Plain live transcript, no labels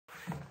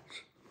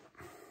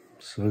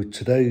So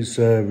today's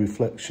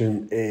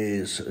reflection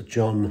is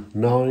John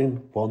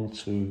 9, 1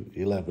 to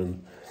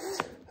 11.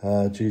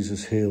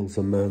 Jesus heals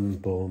a man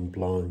born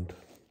blind.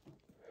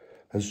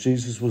 As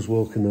Jesus was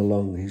walking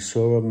along, he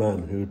saw a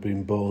man who had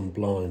been born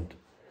blind.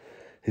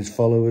 His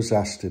followers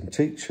asked him,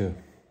 "Teacher,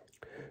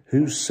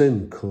 whose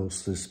sin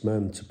caused this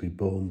man to be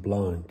born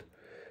blind?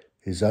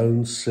 His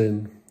own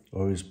sin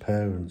or his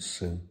parents'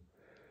 sin?"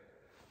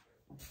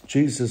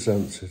 Jesus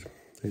answered,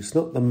 "It's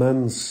not the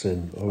man's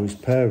sin or his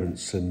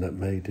parents' sin that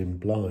made him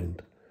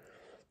blind.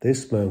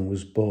 This man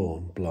was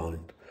born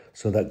blind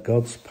so that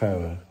God's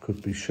power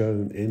could be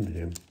shown in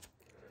him.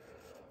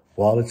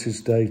 While it is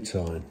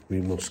daytime,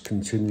 we must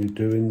continue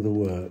doing the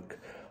work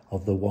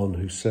of the one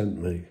who sent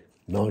me.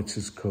 Night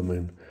is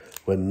coming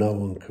when no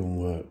one can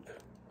work.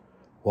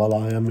 While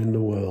I am in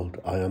the world,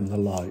 I am the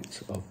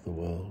light of the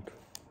world."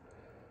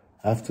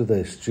 After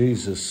this,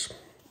 Jesus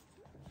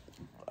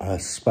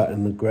spat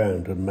in the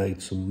ground and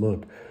made some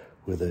mud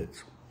with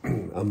it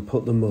and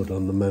put the mud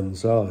on the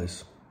man's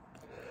eyes.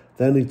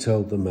 Then he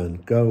told the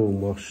man, "Go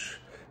and wash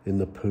in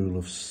the pool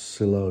of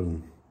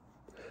Siloam."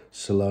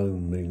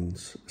 Siloam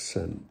means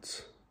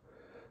sent.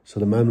 So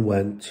the man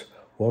went,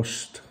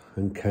 washed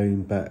and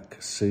came back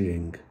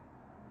seeing.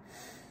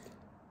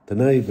 The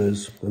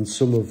neighbours, and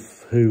some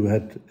of who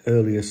had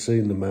earlier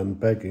seen the man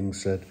begging,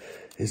 said,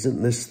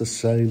 "Isn't this the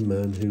same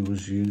man who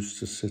was used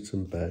to sit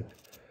and beg?"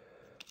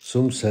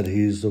 Some said,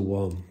 "He is the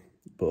one,"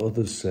 but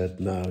others said,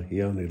 "No,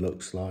 he only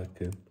looks like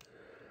him."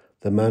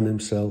 The man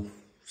himself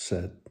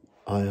said,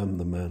 "I am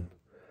the man."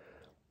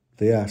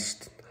 They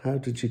asked, "How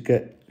did you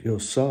get your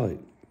sight?"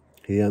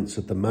 He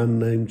answered, "The man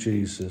named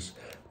Jesus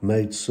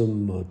made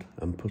some mud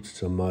and put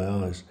it on my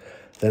eyes.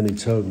 Then he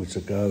told me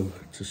to go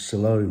to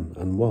Siloam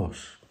and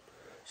wash.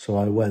 So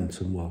I went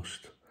and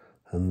washed,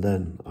 and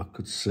then I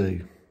could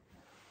see."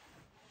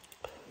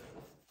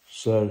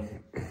 So,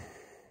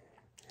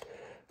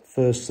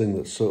 first thing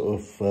that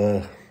sort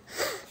of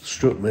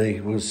struck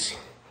me was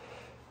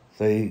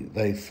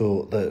they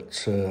thought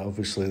that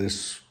obviously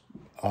this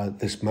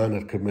man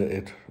had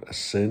committed a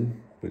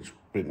sin, which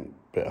had been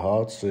a bit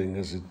hard, seeing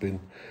as he'd been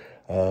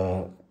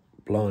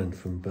blind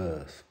from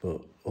birth,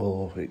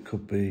 or it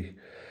could be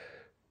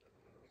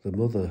the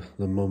mother,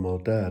 the mum or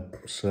dad.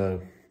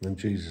 So, and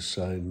Jesus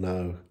saying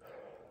no.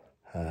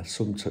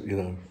 Sometimes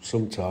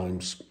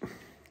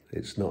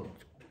it's not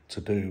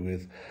to do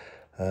with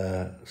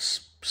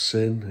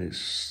sin.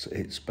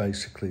 It's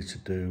basically to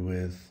do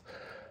with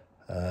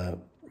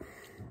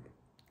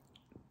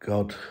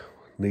God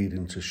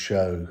needing to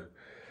show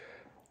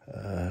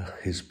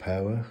his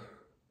power,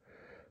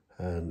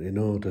 and in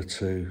order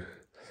to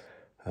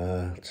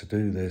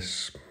do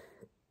this,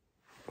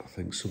 I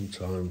think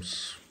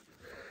sometimes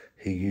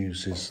he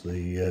uses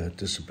the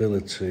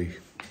disability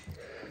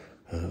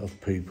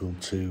of people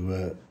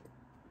to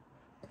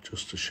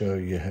just to show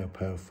you how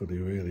powerful he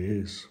really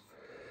is.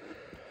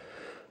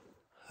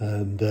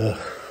 And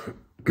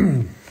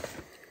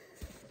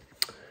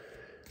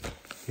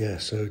yeah,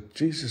 so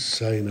Jesus is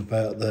saying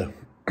about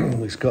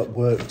he's got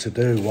work to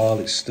do while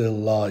it's still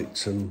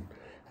light. And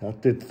I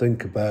did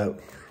think about,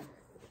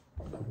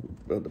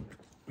 at the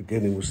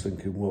beginning was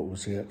thinking,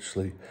 what's he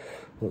actually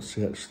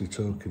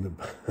talking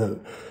about?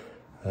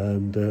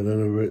 And then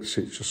it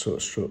just sort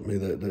of struck me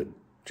that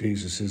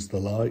Jesus is the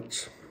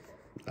light,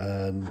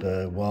 and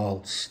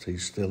whilst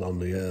he's still on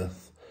the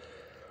earth,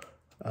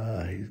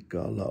 he's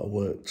got a lot of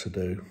work to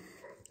do,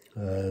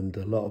 and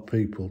a lot of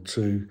people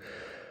to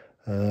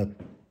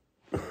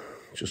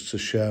just to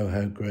show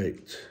how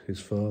great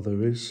his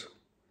Father is.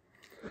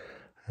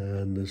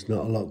 And there's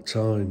not a lot of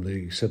time.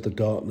 He said the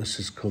darkness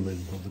is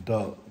coming.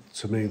 Well,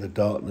 to me, the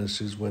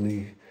darkness is when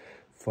he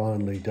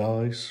finally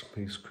dies.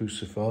 He's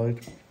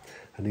crucified,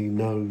 and he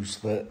knows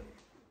that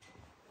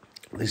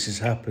this is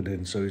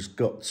happening, so he's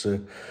got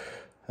to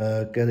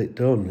get it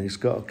done. He's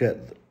got to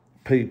get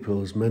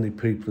people, as many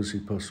people as he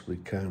possibly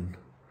can,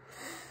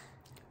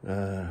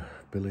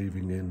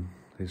 believing in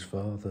his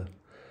Father.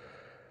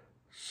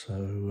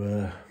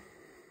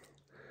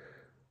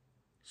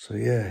 So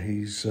yeah,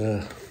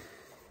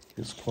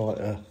 it's quite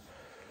a,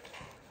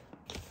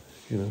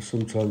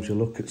 sometimes you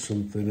look at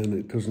something and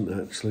it doesn't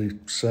actually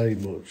say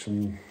much,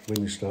 and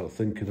when you start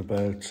thinking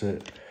about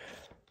it,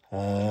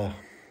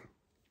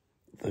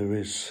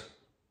 there's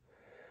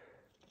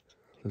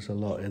a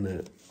lot in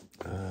it,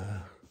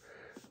 and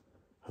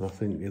I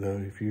think,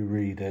 if you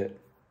read it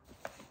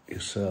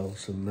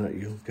yourselves and that,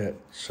 you'll get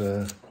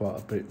quite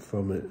a bit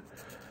from it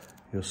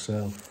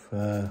yourself.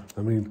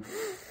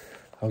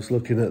 I was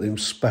looking at him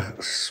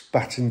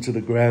spat into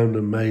the ground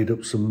and made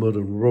up some mud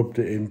and rubbed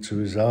it into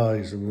his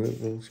eyes, and it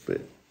was a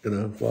bit,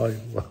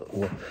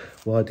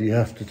 why do you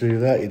have to do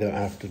that? You don't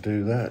have to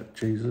do that,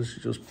 Jesus.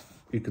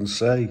 You can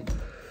say,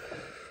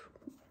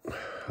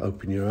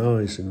 "Open your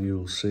eyes and you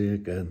will see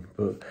again."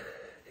 But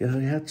he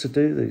had to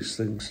do these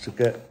things to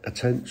get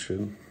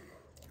attention.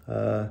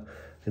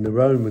 In the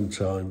Roman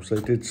times, they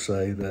did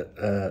say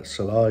that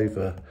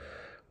saliva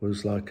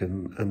was like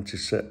an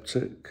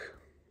antiseptic.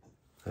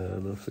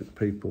 And I think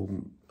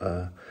people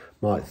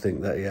might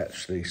think that he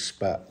actually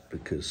spat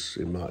because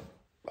it might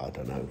I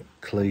don't know,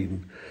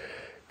 clean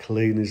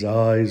his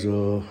eyes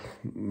or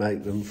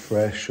make them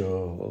fresh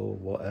or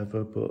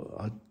whatever. But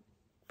I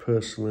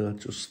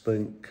just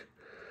think,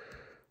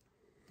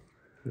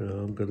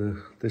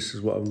 this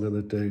is what I'm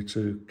gonna do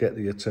to get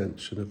the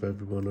attention of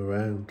everyone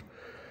around.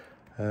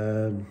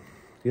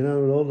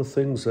 All the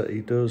things that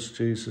he does,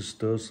 Jesus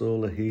does,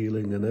 all the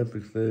healing and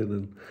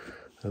everything,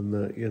 and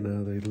that,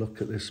 they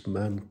look at this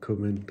man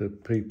coming, the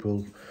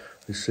people,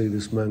 they see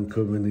this man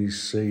coming,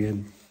 he's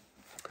seeing.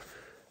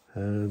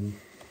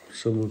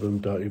 Some of them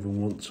don't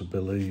even want to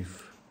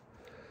believe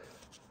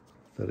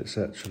that it's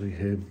actually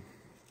him,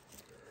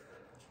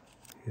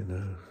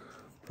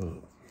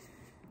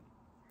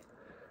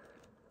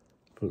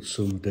 but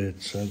some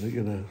did. So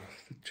that,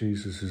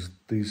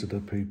 these are the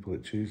people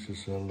that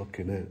Jesus are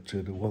looking out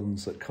to, the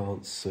ones that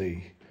can't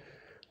see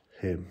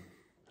him.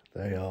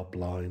 They are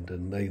blind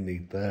and they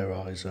need their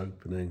eyes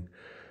opening.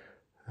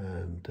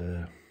 And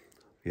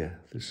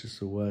this is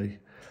the way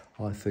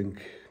I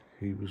think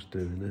he was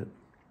doing it.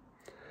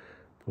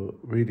 But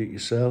read it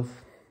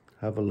yourself,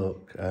 have a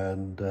look,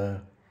 and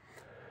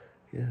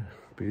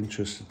be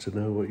interested to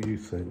know what you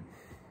think.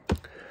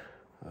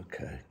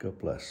 Okay, God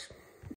bless.